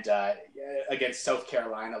 And against South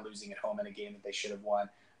Carolina, losing at home in a game that they should have won,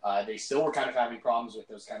 they still were kind of having problems with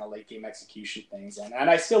those kind of late game execution things. And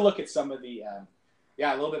I still look at some of the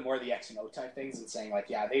a little bit more of the X and O type things and saying, like,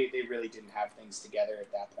 they really didn't have things together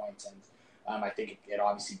at that point. And I think it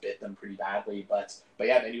obviously bit them pretty badly. But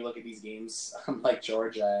yeah, then you look at these games like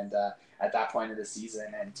Georgia and at that point of the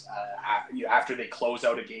season, and after they close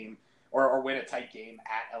out a game or win a tight game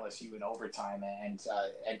at LSU in overtime and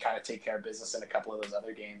kind of take care of business in a couple of those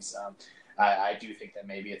other games, I do think that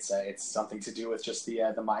maybe it's something to do with just the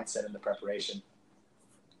mindset and the preparation.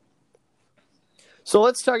 So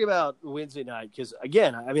let's talk about Wednesday night, because,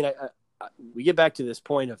 again, I mean, we get back to this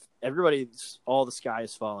point of all the sky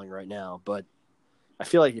is falling right now, but I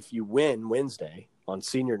feel like if you win Wednesday on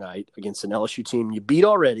senior night against an LSU team you beat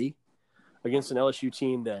already, against an LSU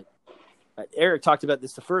team that Eric talked about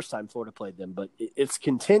this the first time Florida played them, but it's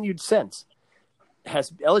continued since.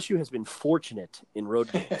 LSU has been fortunate in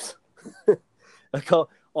road games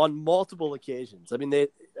on multiple occasions. I mean,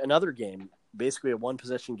 another game, basically a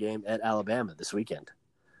one-possession game at Alabama this weekend.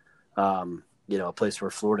 A place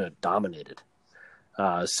where Florida dominated.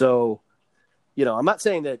 So, I'm not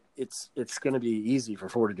saying that it's going to be easy for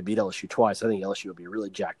Florida to beat LSU twice. I think LSU will be really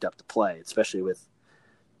jacked up to play, especially with,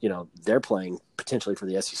 they're playing potentially for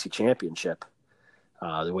the SEC championship,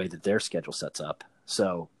 the way that their schedule sets up.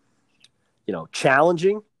 So,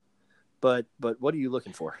 challenging, but what are you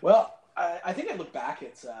looking for? Well, I think I look back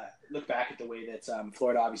at the way that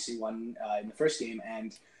Florida obviously won in the first game,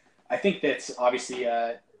 and I think that obviously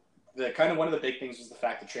the kind of one of the big things was the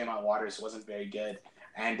fact that Tremont Waters wasn't very good,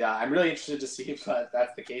 and I'm really interested to see if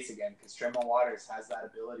that's the case again, because Tremont Waters has that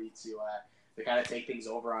ability to kind of take things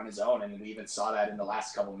over on his own, and we even saw that in the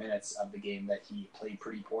last couple minutes of the game that he played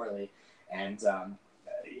pretty poorly, and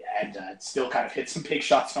still kind of hit some big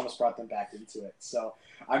shots and almost brought them back into it. So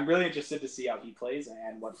I'm really interested to see how he plays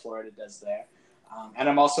and what Florida does there. And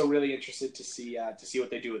I'm also really interested to see what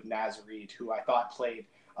they do with Naz Reid, who I thought played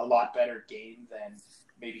a lot better game than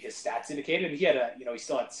maybe his stats indicated. And he had he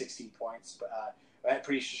still had 16 points, but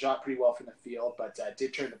shot pretty well from the field, but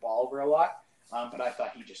did turn the ball over a lot. But I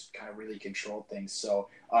thought he just kind of really controlled things. So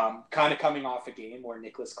kind of coming off a game where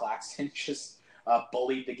Nicholas Claxton just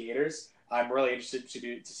bullied the Gators, I'm really interested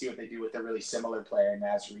to see what they do with a really similar player,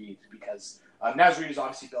 Naz Reid, because Naz Reid is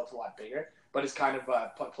obviously built a lot bigger, but is kind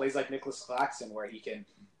of plays like Nicholas Claxton, where he can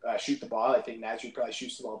shoot the ball. I think Naz Reid probably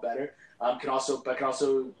shoots the ball better. Can also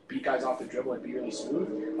beat guys off the dribble and be really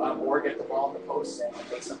smooth, or get the ball in the post and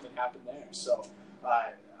make something happen there. So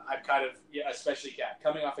I'm kind of especially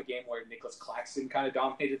coming off a game where Nicholas Claxton kind of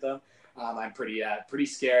dominated them. I'm pretty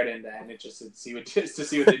scared and interested to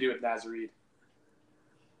see what they do with Naz Reid.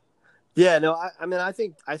 Yeah, no, I mean, I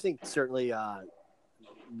think certainly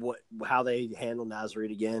how they handle Naz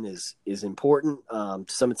Reid again is important. To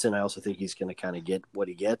some extent, I also think he's going to kind of get what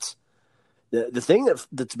he gets. The thing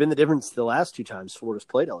that's been the difference the last two times Florida's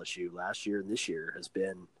played LSU, last year and this year, has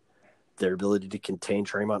been their ability to contain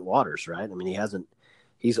Tremont Waters, right? I mean,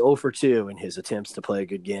 he's 0 for 2 in his attempts to play a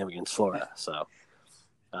good game against Florida. So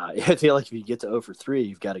I feel like if you get to 0 for 3,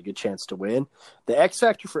 you've got a good chance to win. The X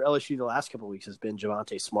factor for LSU the last couple of weeks has been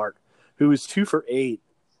Javonte Smart, who was 2 for 8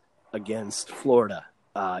 against Florida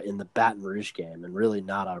in the Baton Rouge game, and really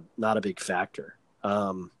not a big factor.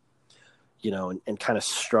 And kind of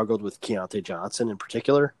struggled with Keontae Johnson in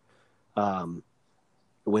particular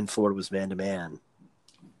when Florida was man-to-man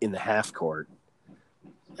in the half court.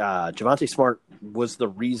 Javonte Smart was the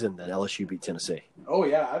reason that LSU beat Tennessee. Oh,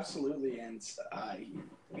 yeah, absolutely. And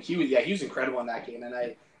he was incredible in that game. And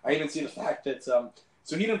I even see the fact that so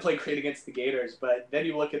he didn't play great against the Gators, but then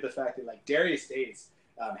you look at the fact that, like, Darius Days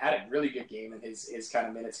had a really good game in his kind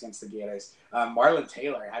of minutes against the Gators. Marlon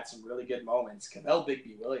Taylor had some really good moments. Kavell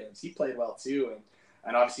Bigby-Williams, he played well too.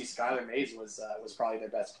 And obviously Skylar Mays was probably their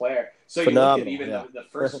best player. So Phenomenal, you look at even the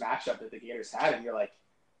first matchup that the Gators had, and you're like,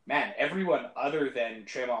 man, everyone other than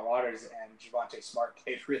Tremont Waters and Javonte Smart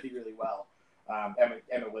played really, really well.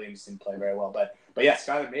 Emmett Williams didn't play very well, but yeah,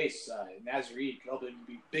 Skylar Mays, Naz Reid,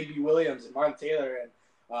 Bigby-Williams, and Marlon Taylor,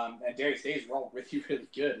 and Darius Days were all really, really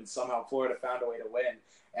good, and somehow Florida found a way to win.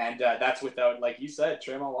 And that's without, like you said,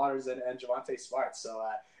 Tremont Waters and Javonte Smart. So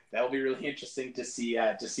that'll be really interesting to see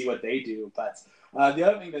what they do. But the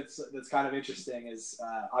other thing that's kind of interesting is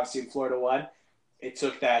obviously in Florida won. It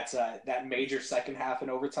took that major second half in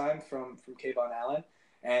overtime from Kayvon Allen,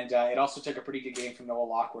 and it also took a pretty good game from Noah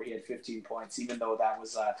Locke where he had 15 points, even though that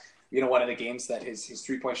was one of the games that his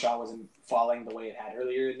 3-point shot wasn't falling the way it had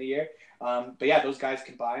earlier in the year. But yeah, those guys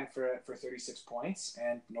combined for 36 points,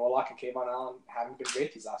 and Noah Locke and Kayvon Allen haven't been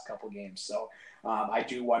great these last couple games. So I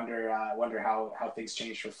do wonder how things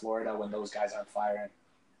change for Florida when those guys aren't firing.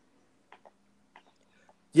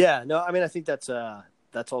 Yeah, no, I mean, I think that's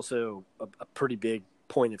also a pretty big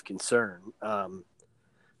point of concern. The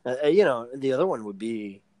other one would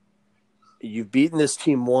be you've beaten this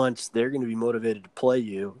team once; they're going to be motivated to play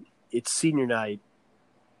you. It's senior night,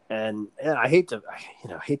 and I hate to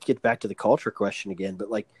get back to the culture question again, but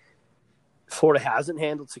like Florida hasn't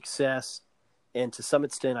handled success, and to some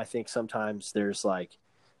extent, I think sometimes there's like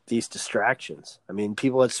these distractions. I mean,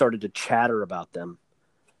 people had started to chatter about them.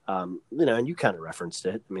 And you kind of referenced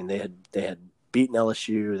it. I mean, they had beaten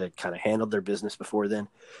LSU, that kind of handled their business before then.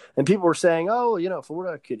 And people were saying,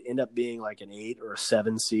 Florida could end up being like an 8 or a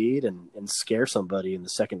 7 seed and scare somebody in the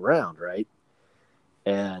second round, right?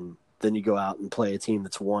 And then you go out and play a team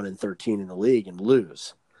that's 1-13 in the league and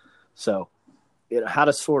lose. So, how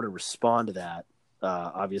does Florida respond to that?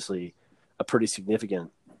 Obviously, a pretty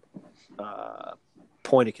significant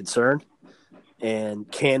point of concern.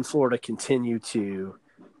 And can Florida continue to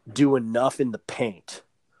do enough in the paint?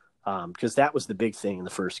 Because that was the big thing in the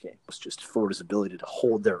first game, was just Florida's ability to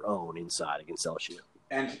hold their own inside against LSU.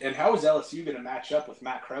 And how is LSU going to match up with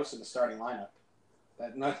Matt Krause in the starting lineup?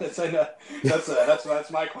 That's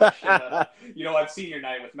my question. On senior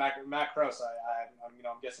night with Matt Krause, I'm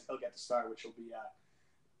guessing he'll get to start, which will be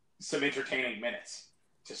some entertaining minutes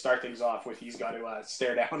to start things off with. He's got to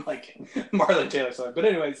stare down like Marlon Taylor. But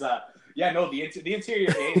anyways, the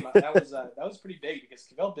interior game that was pretty big because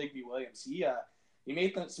Kavell Bigby-Williams, he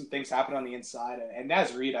made some things happen on the inside, and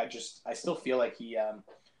Naz Reid, I still feel like he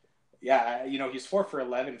he's 4 for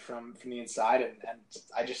 11 from the inside, and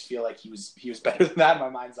I just feel like he was better than that in my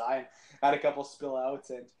mind's eye, and had a couple spill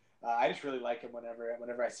outs, and I just really like him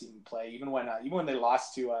whenever I see him play. Even when they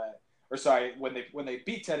lost to when they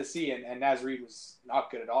beat Tennessee and Naz Reid was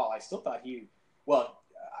not good at all, I still thought he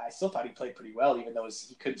played pretty well, even though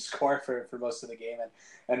he couldn't score for most of the game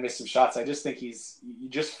and missed some shots. I just think you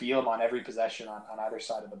just feel him on every possession on either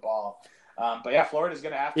side of the ball. But yeah, Florida's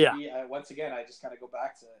going to have to be, once again, I just kind of go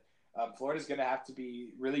back to Florida's going to have to be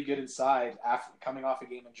really good inside after coming off a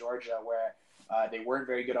game in Georgia where they weren't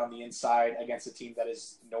very good on the inside against a team that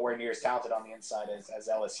is nowhere near as talented on the inside as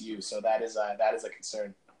LSU. So that is a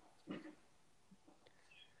concern.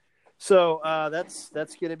 So that's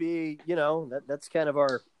going to be, that's kind of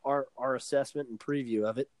our assessment and preview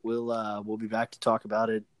of it. We'll be back to talk about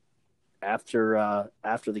it after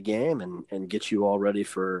the game and get you all ready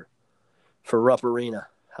for Rupp Arena,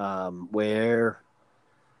 where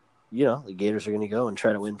the Gators are going to go and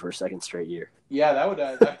try to win for a second straight year. Yeah,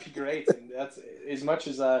 that'd be great. And that's as much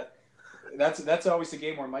as that's always the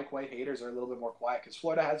game where Mike White haters are a little bit more quiet because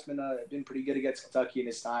Florida has been pretty good against Kentucky in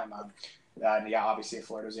his time. Obviously, if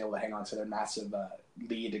Florida was able to hang on to their massive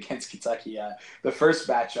lead against Kentucky, the first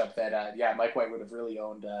matchup that Mike White would have really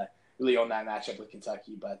owned that matchup with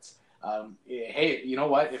Kentucky. But hey, you know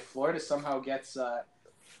what? If Florida somehow gets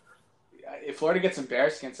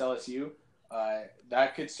embarrassed against LSU,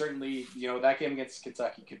 That could certainly, that game against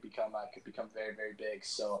Kentucky could become very, very big.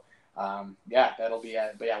 So, that'll be.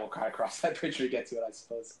 But yeah, we'll kind of cross that bridge when we get to it, I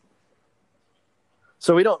suppose.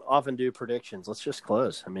 So we don't often do predictions. Let's just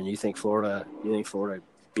close. I mean, you think Florida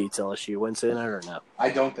beats LSU, wins in it, or no? I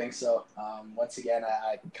don't think so. Once again,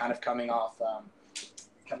 I kind of coming off the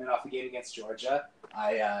game against Georgia.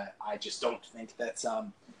 I just don't think that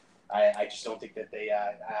I just don't think that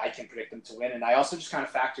I can predict them to win. And I also just kind of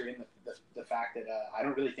factor in the fact that I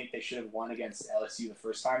don't really think they should have won against LSU the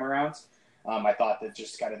first time around. I thought that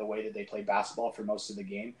just kind of the way that they played basketball for most of the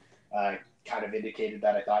game kind of indicated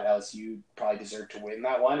that I thought LSU probably deserved to win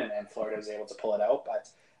that one, and Florida was able to pull it out. But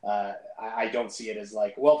I don't see it as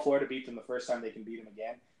like, well, Florida beat them the first time, they can beat them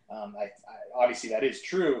again. Obviously, that is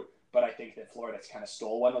true, but I think that Florida's kind of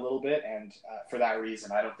stole one a little bit, and for that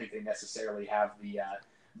reason, I don't think they necessarily have the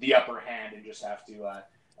upper hand and just have to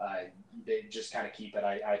they just kind of keep it.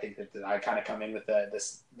 I think that I kind of come in with the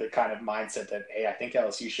kind of mindset that, hey, I think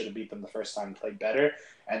LSU should have beat them the first time and played better,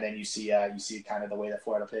 and then you see kind of the way that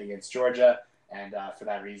Florida played against Georgia, and for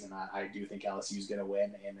that reason, I do think LSU is going to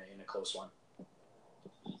win in a close one.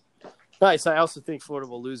 Nice. I also think Florida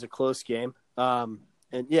will lose a close game. And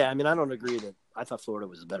yeah, I mean, I don't agree that I thought Florida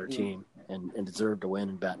was a better team and deserved to win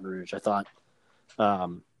in Baton Rouge. I thought,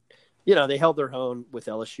 they held their own with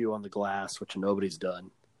LSU on the glass, which nobody's done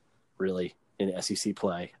really in SEC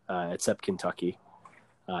play, except Kentucky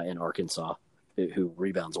and Arkansas, who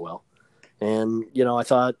rebounds well. And, I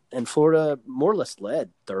thought, and Florida more or less led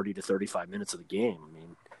 30 to 35 minutes of the game. I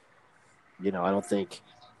mean,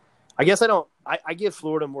 I give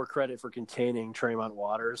Florida more credit for containing Tremont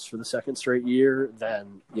Waters for the second straight year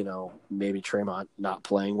than, maybe Tremont not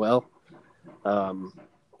playing well. And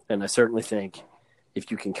I certainly think if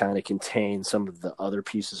you can kind of contain some of the other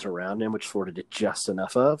pieces around him, which Florida did just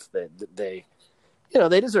enough of, they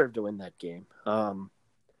deserve to win that game.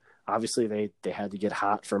 Obviously they had to get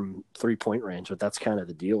hot from 3-point range, but that's kind of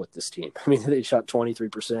the deal with this team. I mean, they shot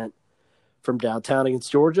 23% from downtown against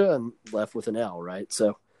Georgia and left with an L, right?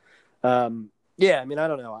 So, I mean, I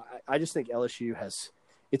don't know. I just think LSU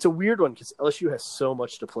it's a weird one because LSU has so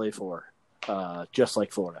much to play for, just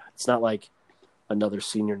like Florida. It's not like another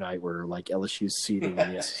senior night where like LSU's seeding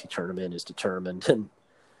in the SEC tournament is determined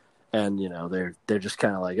and they're just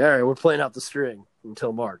kind of like, all right, we're playing out the string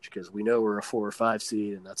until March because we know we're a 4 or 5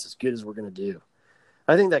 seed and that's as good as we're going to do.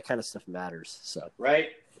 I think that kind of stuff matters. So right.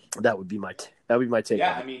 That would be my take.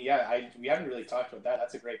 Yeah, I mean, we haven't really talked about that.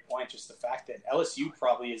 That's a great point. Just the fact that LSU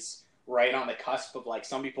probably is right on the cusp of like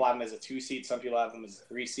some people have them as a 2 seed, some people have them as a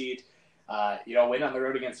 3 seed. Win on the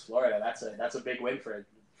road against Florida. That's a big win for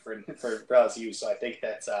LSU. So I think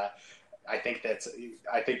that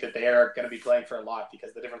they are going to be playing for a lot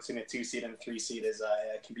because the difference between a 2 seed and a 3 seed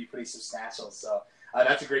can be pretty substantial. So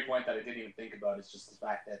that's a great point that I didn't even think about. It's just the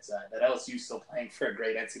fact that LSU is still playing for a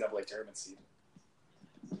great NCAA tournament seed.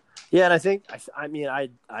 Yeah, and I think I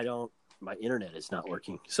don't. My internet is not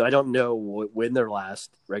working, so I don't know when their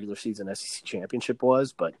last regular season SEC championship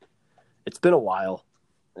was, but it's been a while,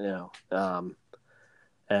 and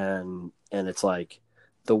it's like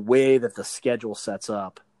the way that the schedule sets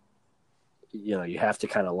up, you have to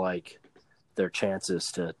kind of like their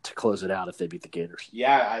chances to close it out if they beat the Gators.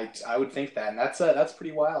 Yeah, I would think that, and that's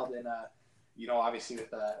pretty wild. And obviously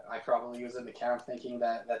with I probably was in the count thinking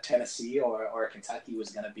that Tennessee or Kentucky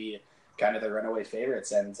was going to be kind of the runaway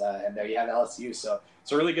favorites, and there you have LSU. So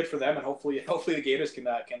it's really good for them, and hopefully the Gators can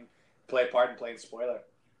play a part in playing spoiler.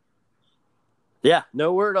 Yeah,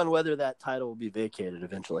 no word on whether that title will be vacated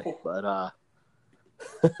eventually, but a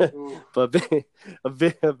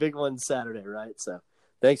big one Saturday, right? So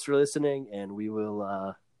thanks for listening, and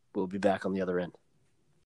we'll be back on the other end.